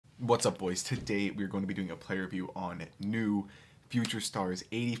What's up, boys? Today we're going to be doing a player review on new Future Stars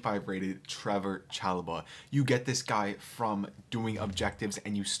 85 rated Trevoh Chalobah. You get this guy from doing objectives,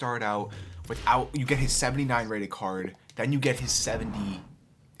 and you start out you get his 79 rated card, then you get his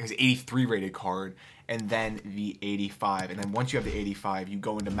 83 rated card, and then the 85. And then once you have the 85, you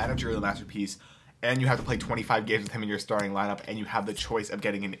go into Manager of the Masterpiece, and you have to play 25 games with him in your starting lineup, and you have the choice of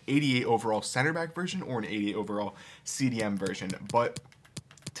getting an 88 overall center back version or an 88 overall CDM version. But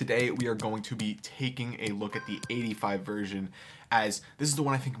today we are going to be taking a look at the 85 version, as this is the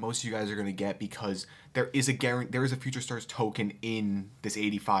one I think most of you guys are going to get because there is a Future Stars token in this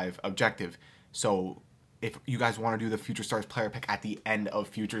 85 objective. So if you guys want to do the Future Stars player pick at the end of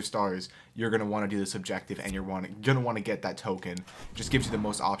Future Stars, you're going to want to do this objective, and you're going to want to get that token. It just gives you the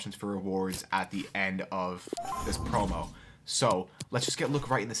most options for rewards at the end of this promo. So let's just look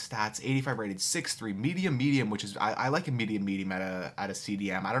right in the stats. 85 rated, 6'3", medium, which is I like a medium at a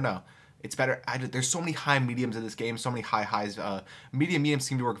CDM. I don't know, it's better. There's so many high mediums in this game, so many high highs. Medium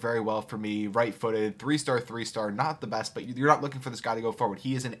seem to work very well for me. Right-footed, 3-star, not the best, but you're not looking for this guy to go forward.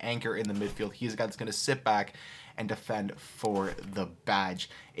 He is an anchor in the midfield. He is a guy that's going to sit back and defend for the badge.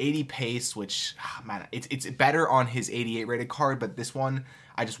 80 pace, which man, it's better on his 88 rated card, but this one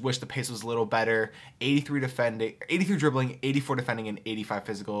I just wish the pace was a little better. 83 defending, 83 dribbling, 84 defending, and 85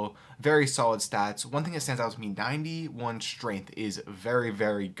 physical. Very solid stats. One thing that stands out to me, 91 strength is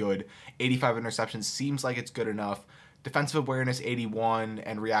very good. 85 interceptions seems like it's good enough. Defensive awareness 81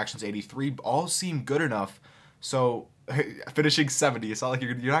 and reactions 83 all seem good enough. So finishing 70, it's not like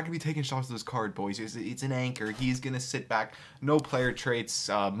you're not gonna be taking shots to this card, boys. It's an anchor. He's gonna sit back. No player traits.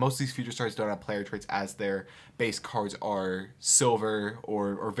 Most of these Future Stars don't have player traits, as their base cards are silver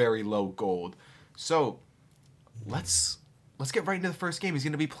or very low gold. So let's get right into the first game. He's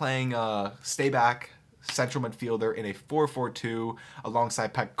gonna be playing stay back central midfielder in a 4-4-2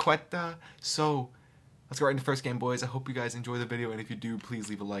 alongside Paqueta. So let's get right into the first game, boys. I hope you guys enjoy the video, and if you do, please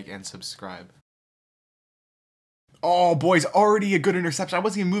leave a like and subscribe. Oh, boys, already a good interception. I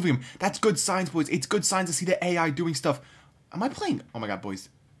wasn't even moving him. That's good signs, boys. It's good signs to see the AI doing stuff. Am I playing? Oh my god, boys.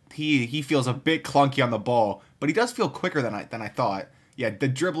 He feels a bit clunky on the ball, but he does feel quicker than I thought. Yeah, the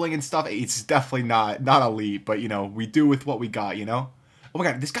dribbling and stuff, it's definitely not elite, but you know, we do with what we got, you know? Oh my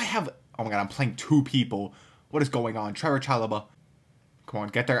god, this guy oh my god, I'm playing two people. What is going on? Trevoh Chalobah. Come on,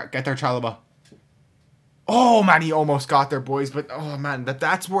 get there, Chalobah. Oh man, he almost got there, boys, but oh man,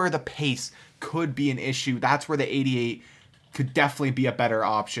 that's where the pace could be an issue. That's where the 88 could definitely be a better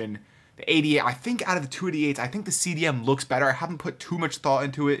option. The 88, I think out of the two 88s, I think the CDM looks better. I haven't put too much thought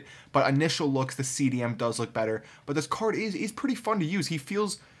into it, but initial looks, the CDM does look better. But this card is pretty fun to use. Oh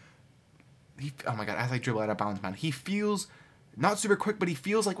my god, as I dribble out of bounds, man. He feels not super quick, but he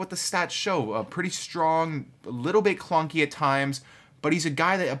feels like what the stats show. Pretty strong, a little bit clunky at times, but he's a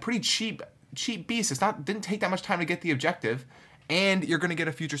guy that a pretty cheap beast. Didn't take that much time to get the objective, and you're gonna get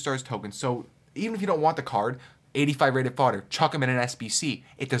a Future Stars token. So even if you don't want the card, 85 rated fodder, chuck him in an SBC.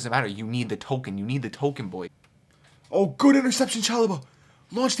 It doesn't matter. You need the token. You need the token, boy. Oh, good interception, Chalobah.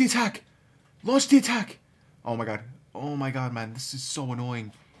 Launch the attack. Launch the attack. Oh my god. Oh my god, man. This is so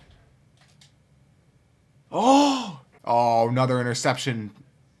annoying. Oh, another interception.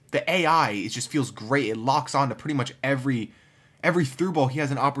 The AI, it just feels great. It locks on to pretty much every through ball he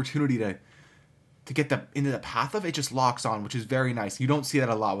has an opportunity to get into the path of. It just locks on, which is very nice. You don't see that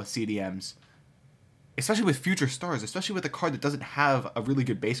a lot with CDMs, especially with Future Stars, especially with a card that doesn't have a really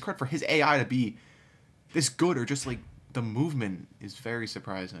good base card. For his AI to be this good, or just like the movement, is very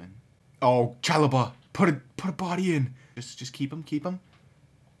surprising. Oh, Chalobah, put a body in. Just keep him.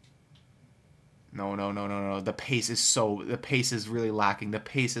 No. The pace is really lacking. The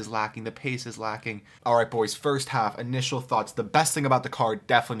pace is lacking. All right, boys, first half, initial thoughts. The best thing about the card,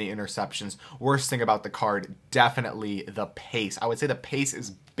 definitely the interceptions. Worst thing about the card, definitely the pace. I would say the pace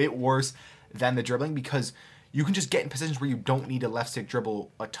is a bit worse than the dribbling, because you can just get in positions where you don't need a left stick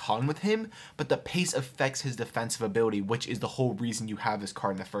dribble a ton with him, but the pace affects his defensive ability, which is the whole reason you have this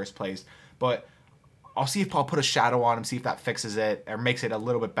card in the first place. But I'll see if I'll put a shadow on him, see if that fixes it or makes it a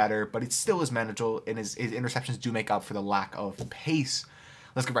little bit better, but it still is manageable, and his interceptions do make up for the lack of pace.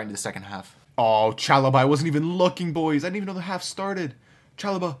 Let's get right into the second half. Oh, Chalobah, I wasn't even looking, boys. I didn't even know the half started.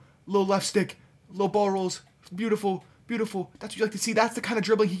 Chalobah, low left stick, low ball rolls. Beautiful. That's what you like to see. That's the kind of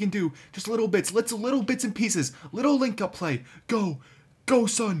dribbling he can do. Just little bits and pieces. Little link-up play. Go,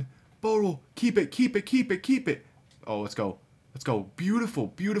 son. Ball roll. Keep it. Oh, let's go. Beautiful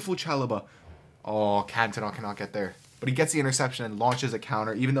Chalobah. Oh, Cantona cannot get there. But he gets the interception and launches a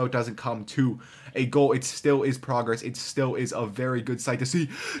counter. Even though it doesn't come to a goal, it still is progress. It still is a very good sight to see.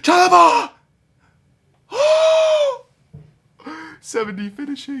 Chalobah! 70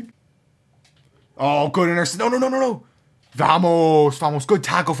 finishing. Oh, good intercept. No, no, no, no, no. Vamos, vamos. Good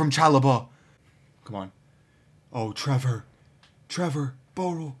tackle from Chalobah. Come on. Oh, Trevor. Trevor.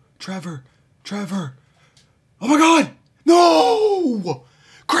 Borrell. Trevor. Trevor. Oh my God. No.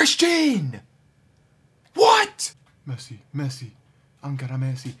 Christian. What? Messi. Messi. Ankara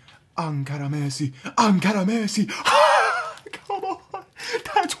Messi. Ankara Messi. Ankara Messi. Come on.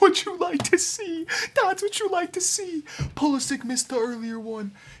 That's what you like to see. That's what you like to see. Pulisic missed the earlier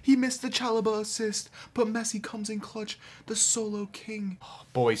one. He missed the Chalobah assist. But Messi comes in clutch. The solo king.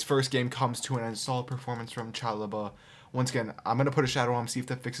 Boys, first game comes to an end. Solid performance from Chalobah. Once again, I'm going to put a shadow on him, see if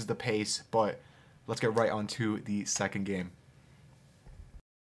that fixes the pace. But let's get right on to the second game.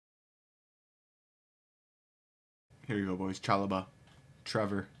 Here you go, boys. Chalobah.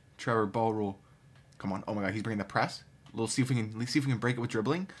 Trevor. Trevor, ball roll. Come on. Oh my God, he's bringing the press. See if we can break it with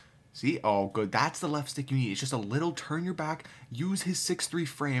dribbling. See? Oh, good. That's the left stick you need. It's just a little turn your back, use his 6'3"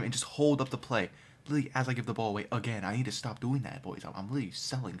 frame, and just hold up the play. Literally, as I give the ball away again. I need to stop doing that, boys. I'm literally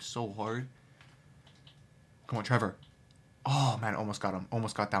selling so hard. Come on, Trevor. Oh, man, almost got him.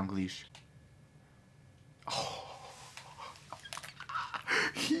 Almost got down Gleesh. Oh.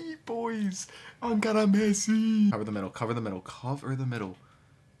 He, boys. Ankara Messi. Cover the middle. Cover the middle. Cover the middle.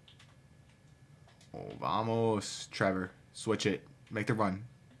 Oh, vamos. Trevor. Switch it. Make the run.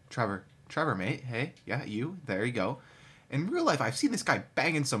 Trevor. Trevor, mate. Hey. Yeah, you. There you go. In real life, I've seen this guy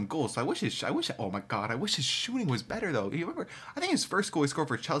banging some goals, so oh my God, I wish his shooting was better, though. You remember, I think his first goal he scored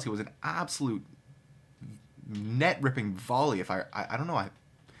for Chelsea was an absolute net-ripping volley. I don't know.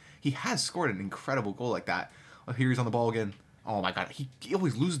 He has scored an incredible goal like that. Oh, here he's on the ball again. Oh my God, he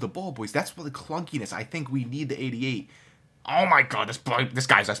always loses the ball, boys. That's what the clunkiness. I think we need the 88. Oh my God, this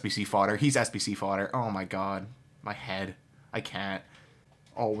guy's SBC fodder. He's SBC fodder. Oh my God, my head. I can't.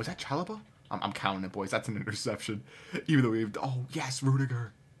 Oh, was that Chalobah? I'm counting it, boys. That's an interception. Even though we've... Oh, yes,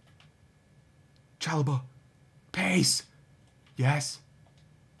 Rudiger. Chalobah. Pace. Yes.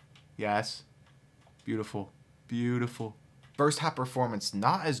 Yes. Beautiful. Beautiful. First half performance,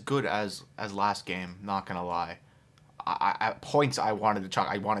 not as good as last game, not gonna lie. At points, I want to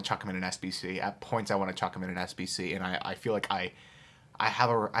chuck him in an SBC. At points, I want to chuck him in an SBC, and I feel like I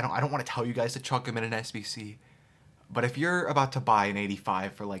don't want to tell you guys to chuck him in an SBC, but if you're about to buy an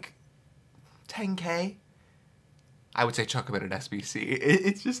 85 for like 10K, I would say chuck him in an SBC.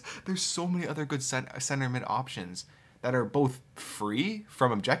 It's just there's so many other good center mid options that are both free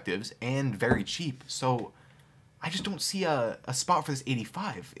from objectives and very cheap. So I just don't see a spot for this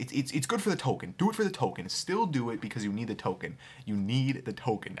 85. It's good for the token. Do it for the token. Still do it because you need the token. You need the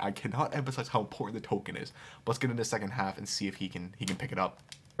token. I cannot emphasize how important the token is. But let's get into the second half and see if he can pick it up.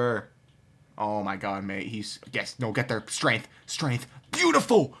 Oh my God, mate. Get there. Strength. Strength.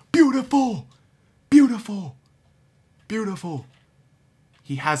 Beautiful. Beautiful. Beautiful. Beautiful.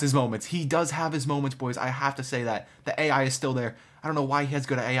 He has his moments. He does have his moments, boys. I have to say that. The AI is still there. I don't know why he has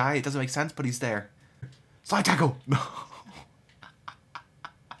good AI. It doesn't make sense, but he's there. Slide tackle! No.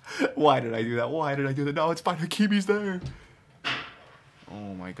 Why did I do that? Why did I do that? No, it's fine. Hakimi's there.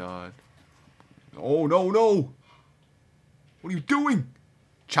 Oh my God. Oh, no, no. What are you doing?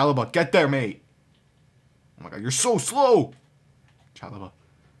 Chalobah, get there, mate. Oh my God, you're so slow. Chalobah.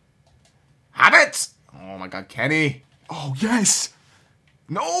 Habits! Oh my God, Kenny. Oh, yes.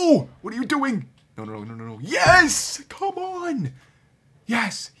 No! What are you doing? No, no, no, no, no. Yes! Come on!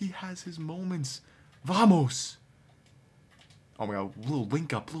 Yes, he has his moments. Vamos! Oh my God, little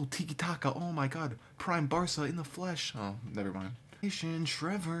link up, little tiki-taka. Oh my God, Prime Barca in the flesh. Oh, never mind.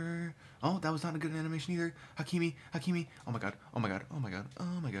 Trevor. Oh, that was not a good animation either. Hakimi. Oh my God, oh my God, oh my God,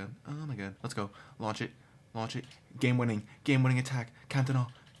 oh my God, oh my God. Let's go. Launch it. Launch it. Game winning attack. Cantona.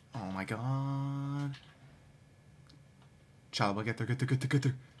 Oh my God. Chalobah, get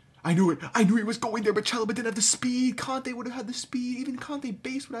there. I knew it. I knew he was going there, but Chalobah didn't have the speed. Conte would have had the speed. Even Conte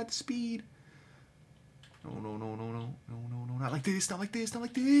base would have had the speed. No. Not like this. Not like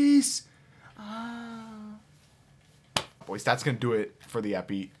this. Ah. Boys, that's going to do it for the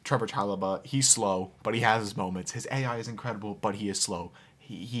epi. Trevoh Chalobah, he's slow, but he has his moments. His AI is incredible, but he is slow.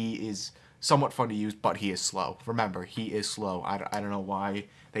 He is somewhat fun to use, but he is slow. Remember, he is slow. I don't know why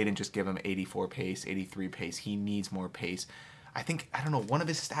they didn't just give him 84 pace, 83 pace. He needs more pace. I don't know, one of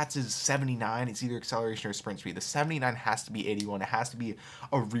his stats is 79. It's either acceleration or sprint speed. The 79 has to be 81. It has to be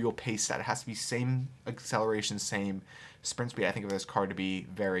a real pace stat. It has to be same acceleration, same sprint speed. I think of this card to be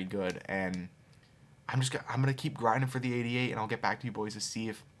very good. And I'm going to keep grinding for the 88, and I'll get back to you boys to see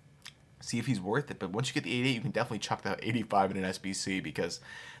if he's worth it. But once you get the 88, you can definitely chuck the 85 in an SBC, because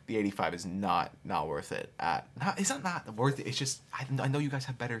the 85 is not worth it. It's not worth it. It's just I know you guys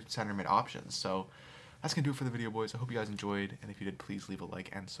have better center mid options, so that's going to do it for the video, boys. I hope you guys enjoyed, and if you did, please leave a like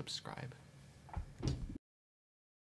and subscribe.